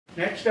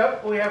Next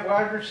up, we have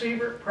wide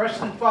receiver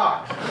Preston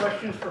Fox.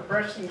 Questions for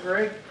Preston,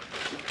 Greg?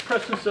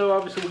 Preston, so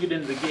obviously we'll get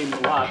into the game a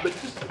lot, but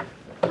just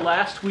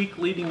last week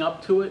leading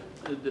up to it,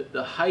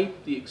 the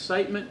hype, the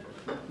excitement,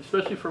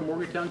 especially for a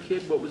Morgantown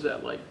kid, what was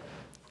that like?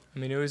 I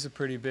mean, it was a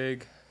pretty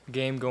big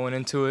game going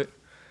into it.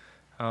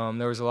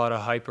 There was a lot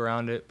of hype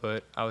around it,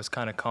 but I was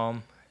kind of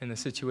calm in the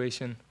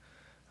situation.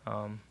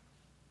 You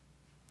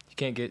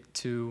can't get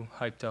too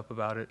hyped up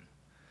about it.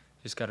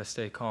 Just got to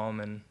stay calm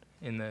and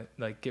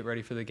get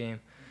ready for the game.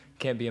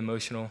 Can't be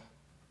emotional.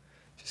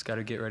 Just got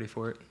to get ready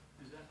for it.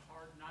 Is that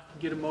hard not to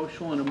get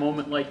emotional in a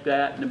moment like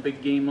that, in a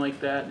big game like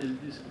that?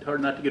 Is it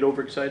hard not to get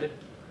overexcited?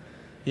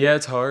 Yeah,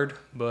 it's hard,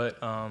 but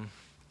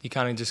you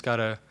kind of just got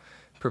to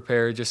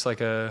prepare just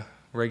like a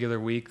regular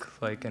week,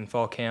 like in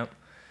fall camp.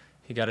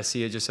 You got to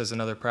see it just as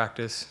another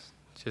practice,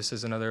 just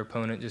as another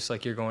opponent, just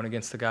like you're going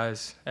against the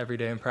guys every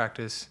day in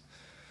practice.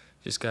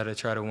 Just got to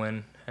try to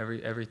win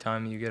every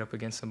time you get up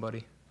against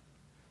somebody.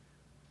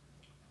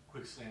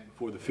 Quick slant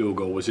before the field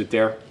goal, was it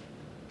there?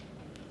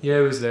 Yeah,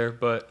 it was there,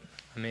 but,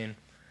 I mean,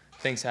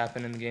 things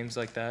happen in games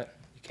like that.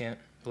 You can't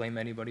blame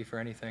anybody for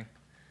anything.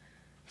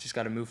 Just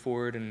got to move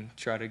forward and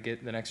try to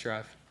get the next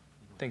drive.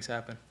 Things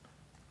happen.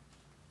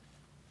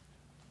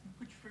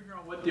 Could you figure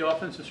out what the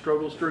offensive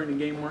struggles during the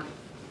game were?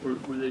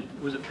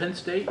 Was it Penn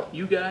State,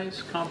 you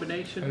guys,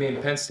 combination? I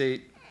mean, Penn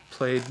State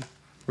played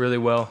really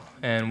well,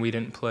 and we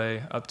didn't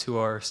play up to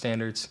our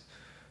standards.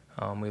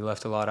 We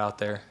left a lot out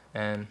there,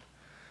 and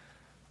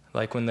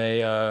like when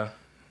they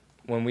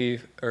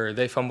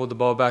fumbled the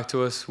ball back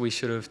to us, we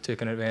should have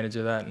taken advantage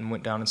of that and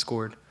went down and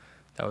scored.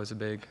 That was a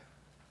big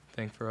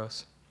thing for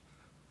us.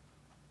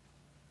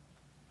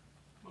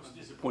 Most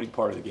disappointing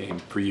part of the game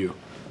for you?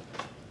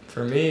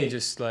 For me,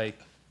 just like,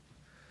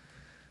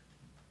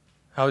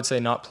 I would say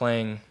not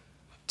playing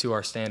to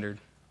our standard.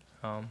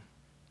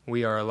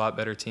 We are a lot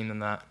better team than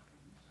that.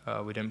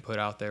 We didn't put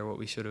out there what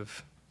we should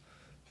have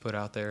put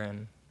out there,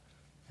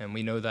 and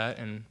we know that,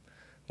 and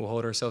we'll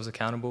hold ourselves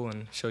accountable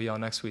and show y'all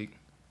next week.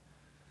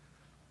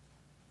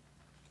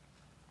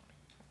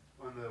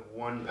 On the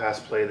one pass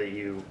play that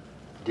you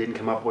didn't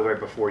come up with right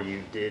before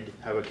you did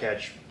have a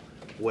catch,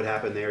 what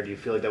happened there? Do you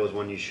feel like that was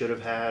one you should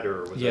have had,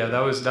 or was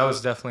that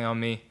was definitely on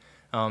me.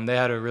 They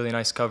had a really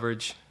nice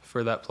coverage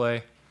for that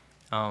play,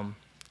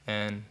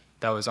 and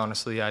that was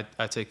honestly, I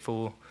take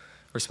full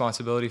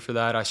responsibility for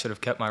that. I should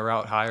have kept my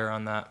route higher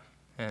on that,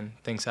 and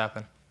things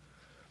happen.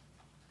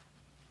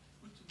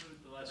 What's the mood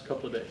the last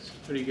couple of days?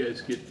 How do you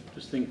guys get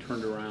this thing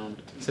turned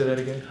around? Say that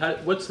again?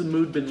 What's the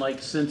mood been like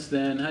since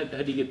then? How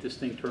do you get this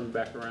thing turned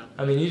back around?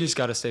 I mean, you just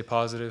got to stay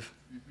positive.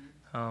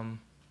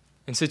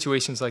 In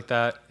situations like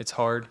that, it's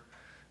hard.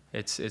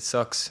 It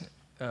sucks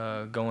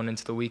going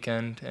into the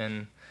weekend,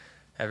 and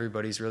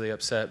everybody's really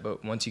upset.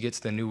 But once you get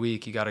to the new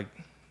week,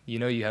 you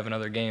know you have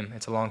another game.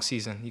 It's a long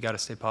season. You got to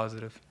stay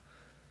positive.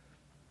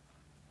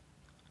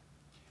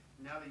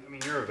 Now that, I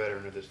mean, you're a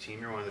veteran of this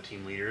team. You're one of the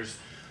team leaders.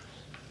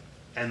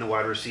 And the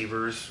wide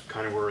receivers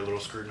kind of were a little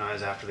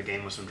scrutinized after the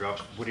game with some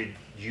drops. What did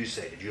you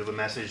say? Did you have a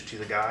message to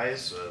the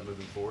guys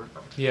moving forward?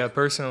 Yeah,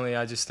 personally,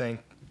 I just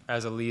think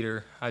as a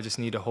leader, I just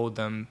need to hold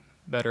them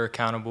better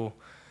accountable.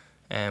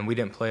 And we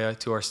didn't play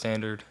to our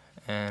standard,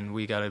 and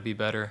we got to be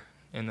better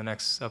in the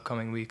next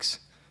upcoming weeks,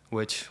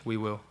 which we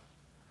will.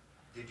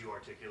 Did you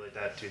articulate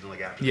that to them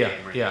after the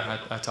game? Right? Yeah,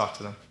 I talked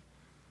to them.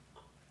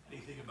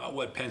 Anything about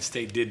what Penn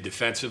State did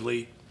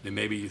defensively? And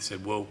maybe you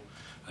said, whoa,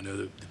 I know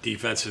the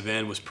defensive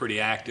end was pretty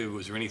active.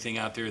 Was there anything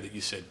out there that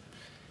you said,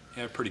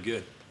 yeah, pretty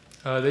good?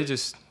 They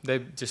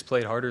just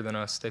played harder than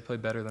us. They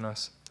played better than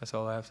us. That's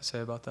all I have to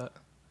say about that.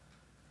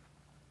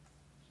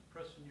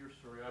 Preston, your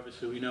story,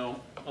 obviously we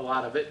know a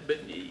lot of it, but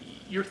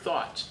your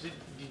thoughts.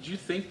 Did you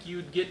think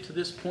you'd get to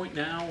this point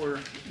now where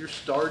you're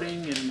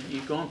starting and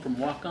you're going from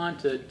walk-on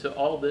to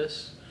all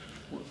this?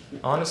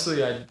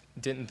 Honestly, I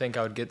didn't think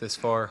I would get this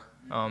far.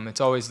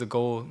 It's always the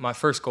goal. My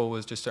first goal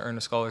was just to earn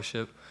a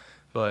scholarship,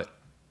 but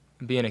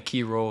being a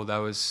key role, that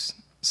was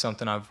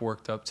something I've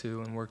worked up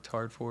to and worked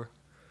hard for.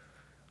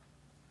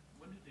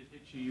 When did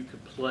it hit you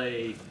could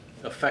play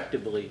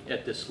effectively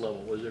at this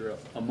level? Was there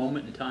a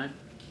moment in time?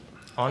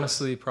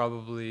 Honestly,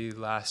 probably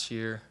last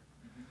year.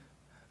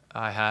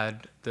 I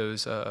had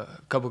those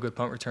couple good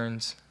punt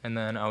returns, and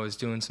then I was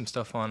doing some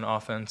stuff on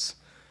offense,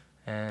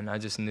 and I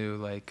just knew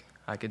like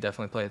I could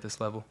definitely play at this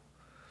level.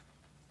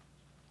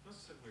 How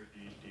similar do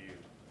you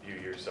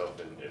view yourself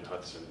in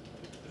Hudson,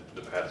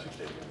 the paths you've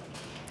taken?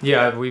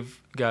 Yeah,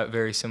 we've got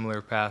very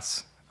similar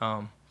paths.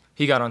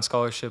 He got on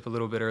scholarship a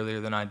little bit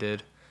earlier than I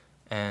did,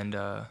 and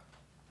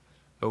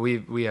but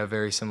we have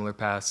very similar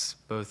paths.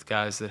 Both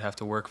guys that have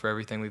to work for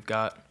everything we've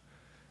got.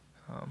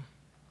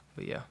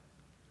 But yeah.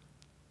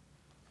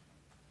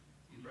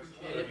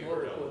 Appreciate it more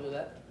because of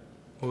that?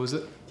 What was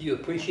it? Do you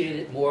appreciate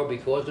it more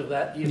because of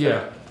that?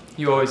 Yeah.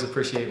 You always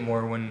appreciate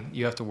more when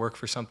you have to work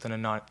for something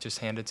and not just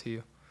hand it to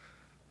you.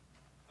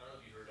 I don't know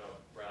if you heard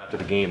right after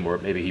the game, or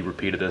maybe he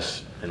repeated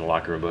this in the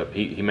locker room, but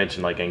he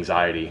mentioned like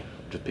anxiety,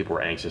 just people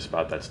were anxious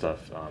about that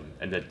stuff,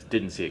 and that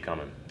didn't see it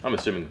coming. I'm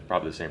assuming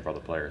probably the same for other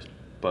players.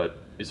 But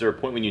is there a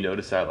point when you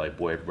notice that, like,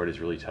 boy, everybody's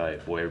really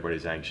tight, boy,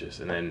 everybody's anxious,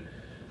 and then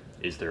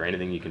is there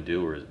anything you can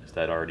do, or is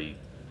that already,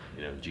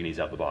 genie's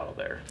out the bottle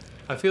there?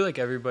 I feel like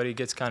everybody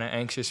gets kind of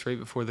anxious right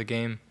before the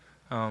game,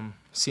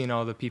 seeing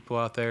all the people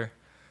out there.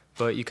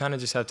 But you kind of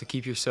just have to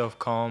keep yourself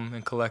calm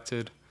and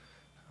collected.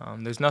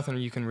 There's nothing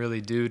you can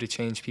really do to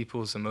change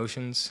people's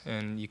emotions,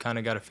 and you kind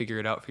of got to figure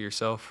it out for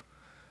yourself,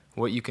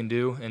 what you can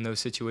do in those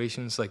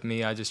situations. Like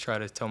me, I just try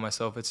to tell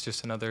myself it's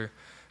just another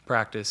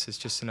practice, it's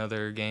just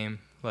another game.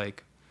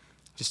 Like,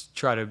 just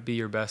try to be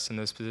your best in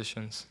those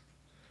positions.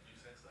 Did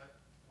you sense that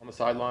on the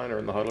sideline or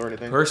in the huddle or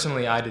anything?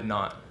 Personally, I did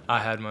not. I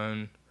had my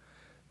own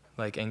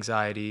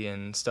anxiety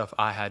and stuff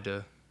I had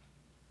to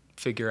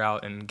figure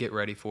out and get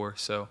ready for.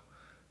 So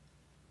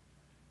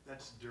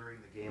that's during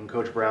the game.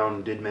 Coach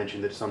Brown did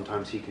mention that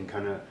sometimes he can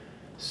kind of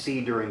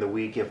see during the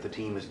week if the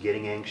team is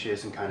getting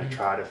anxious and kind of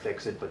try to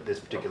fix it, but this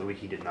particular week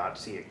he did not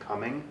see it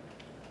coming.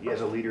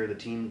 As a leader of the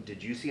team,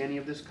 did you see any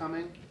of this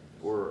coming?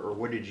 Or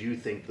what did you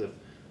think the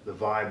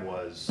vibe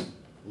was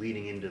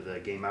leading into the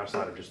game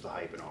outside of just the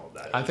hype and all of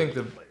that? I think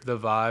the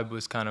vibe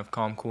was kind of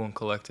calm, cool, and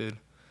collected.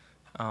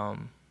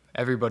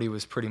 Everybody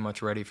was pretty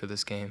much ready for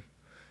this game,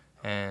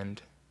 and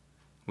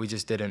we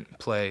just didn't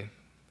play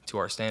to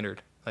our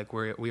standard. Like,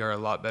 we are a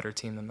lot better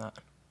team than that.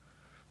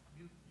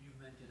 You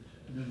mentioned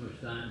numerous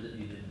times that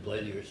you didn't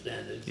play to your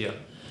standards. Yeah.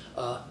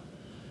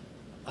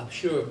 I'm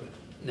sure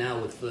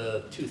now with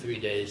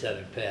 2-3 days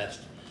having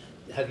passed,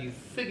 have you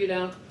figured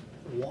out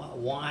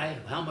why,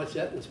 how much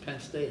that was Penn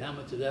State, how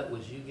much of that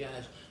was you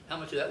guys, how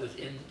much of that was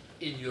in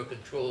your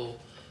control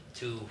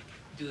to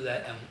do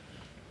that, and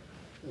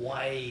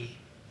why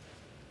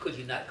could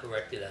you not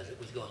correct it as it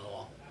was going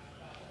along?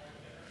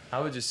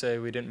 I would just say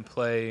we didn't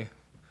play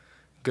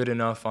good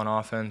enough on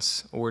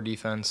offense or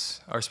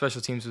defense. Our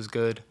special teams was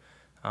good.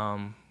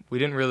 We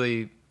didn't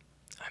really,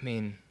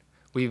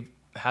 we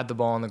had the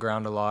ball on the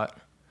ground a lot,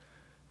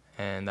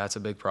 and that's a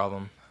big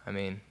problem.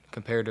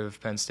 Compared to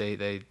Penn State,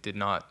 they did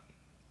not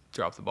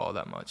drop the ball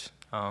that much.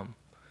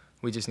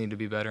 We just need to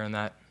be better in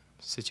that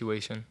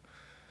situation.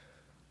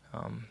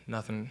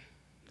 Nothing.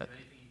 Anything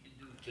you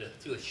can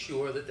do to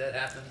assure that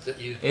happens?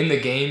 In the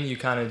game, you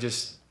kind of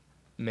just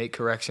make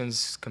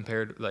corrections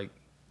compared, like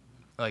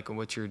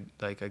what you're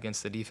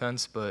against the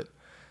defense. But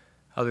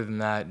other than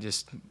that,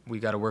 just we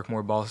got to work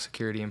more ball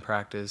security in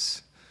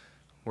practice.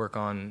 Work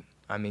on,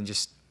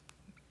 just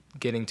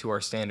getting to our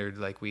standard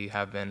like we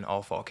have been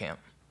all fall camp.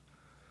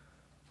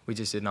 We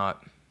just did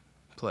not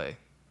play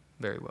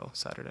very well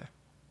Saturday.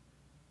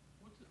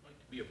 What's it like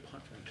to be a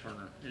punt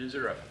returner? And is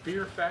there a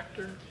fear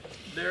factor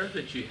there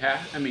that you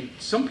have?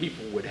 Some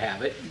people would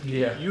have it.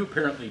 Yeah. You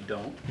apparently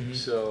don't. Mm-hmm.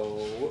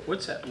 So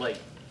what's that like?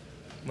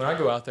 When I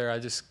go out there, I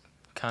just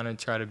kind of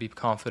try to be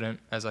confident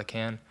as I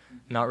can,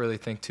 not really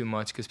think too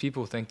much, because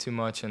people think too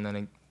much and then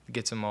it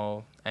gets them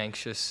all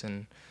anxious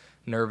and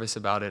nervous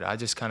about it. I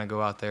just kind of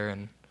go out there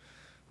and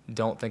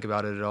don't think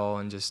about it at all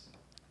and just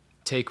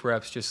take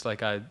reps just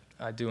like I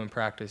do in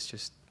practice,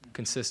 just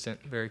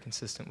consistent, very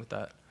consistent with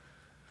that.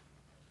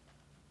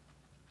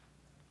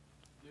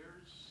 There's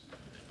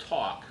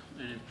talk,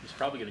 and it's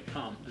probably going to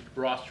come, that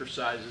roster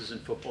sizes in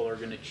football are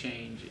going to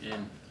change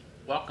and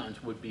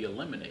walk-ons would be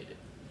eliminated.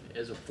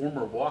 As a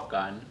former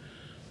walk-on,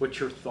 what's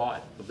your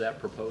thought of that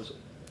proposal?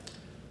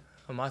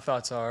 Well, my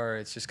thoughts are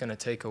it's just going to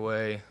take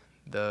away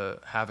the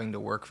having to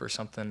work for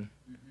something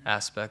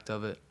aspect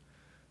of it,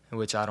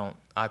 which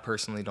I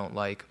personally don't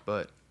like,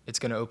 but it's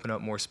going to open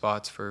up more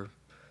spots for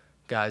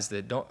guys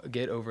that don't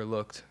get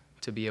overlooked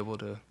to be able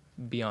to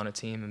be on a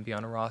team and be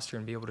on a roster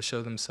and be able to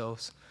show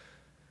themselves.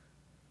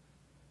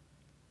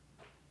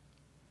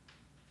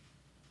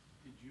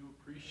 Did you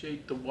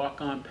appreciate the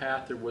walk-on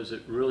path, or was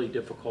it really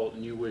difficult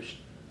and you wish,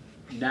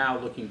 now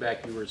looking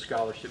back, you were a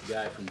scholarship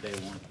guy from day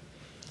one?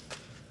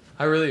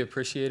 I really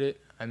appreciate it.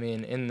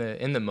 In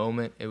the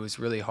moment, it was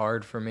really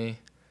hard for me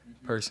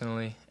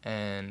personally,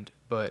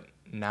 but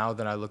now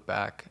that I look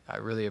back, I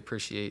really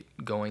appreciate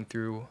going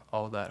through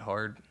all that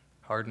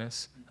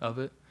hardness of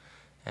it,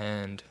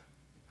 and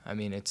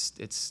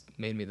it's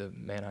made me the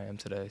man I am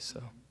today.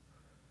 So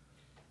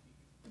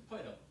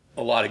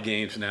A lot of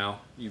games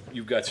now.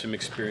 You've got some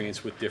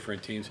experience with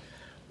different teams.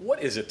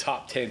 What is a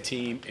top 10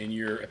 team in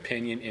your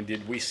opinion, and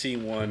did we see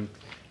one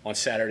on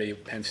Saturday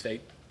at Penn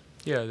State?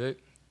 Yeah,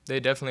 they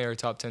definitely are a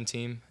top 10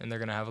 team, and they're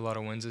going to have a lot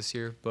of wins this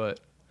year, but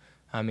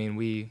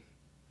we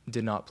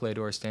did not play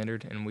to our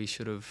standard, and we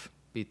should have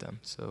beat them.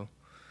 So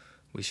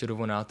we should have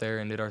went out there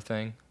and did our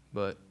thing,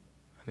 but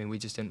we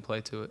just didn't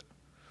play to it.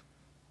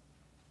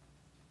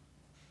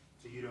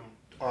 So you don't,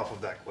 off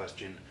of that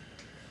question,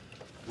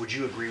 would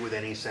you agree with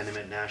any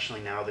sentiment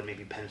nationally now that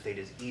maybe Penn State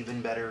is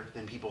even better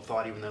than people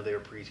thought, even though they were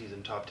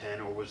preseason top 10,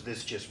 or was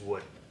this just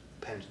what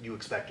you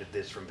expected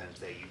this from Penn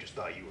State? You just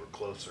thought you were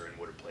closer and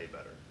would have played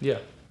better? Yeah,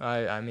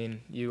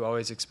 you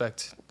always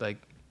expect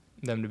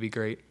them to be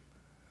great,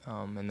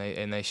 and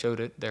they showed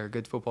it. They're a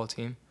good football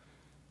team.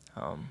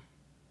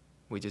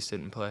 We just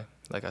didn't play.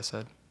 Like I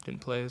said,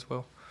 didn't play as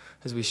well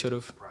as we should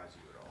have. Surprise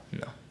you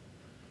at all? No.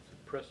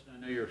 Preston,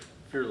 I know you're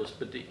fearless,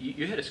 but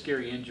you had a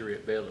scary injury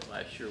at Baylor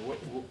last year.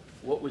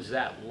 What was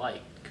that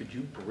like? Could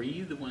you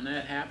breathe when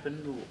that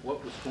happened?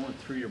 What was going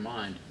through your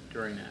mind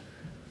during that?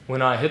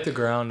 When I hit the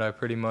ground, I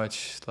pretty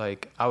much,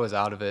 like, I was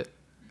out of it.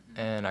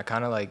 And I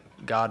kind of, like,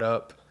 got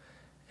up,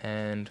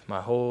 and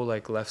my whole,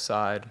 like, left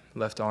side,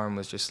 left arm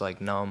was just,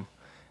 like, numb.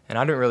 And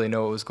I didn't really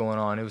know what was going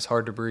on. It was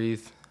hard to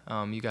breathe.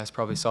 You guys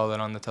probably saw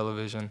that on the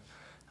television.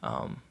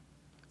 And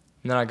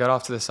then I got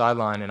off to the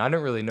sideline, and I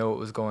didn't really know what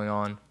was going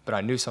on, but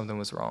I knew something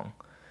was wrong.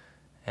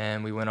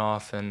 And we went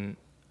off, and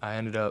I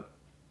ended up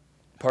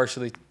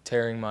partially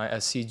tearing my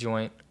SC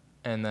joint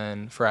and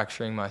then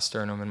fracturing my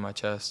sternum in my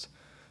chest.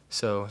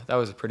 So that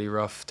was a pretty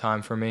rough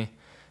time for me.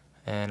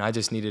 And I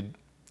just needed,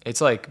 it's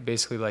like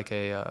basically like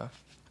a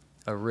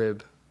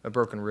rib, a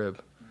broken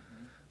rib.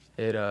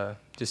 It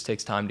just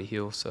takes time to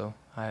heal, so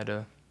I had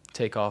to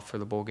take off for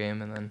the bowl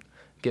game and then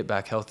get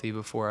back healthy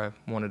before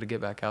I wanted to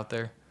get back out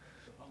there.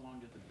 So how long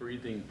did the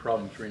breathing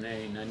problems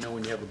remain? I know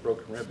when you have a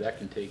broken rib, that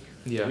can take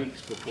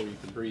weeks before you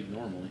can breathe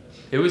normally.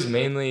 It was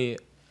mainly,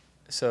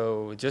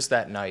 so just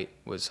that night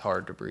was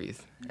hard to breathe.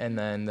 And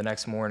then the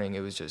next morning, it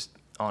was just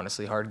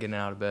honestly hard getting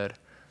out of bed,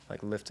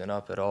 like lifting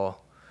up at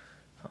all.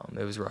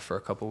 It was rough for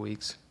a couple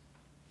weeks.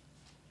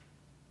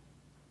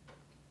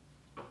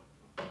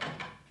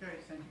 Okay,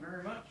 thank you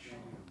very much.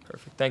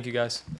 Perfect. Thank you, guys.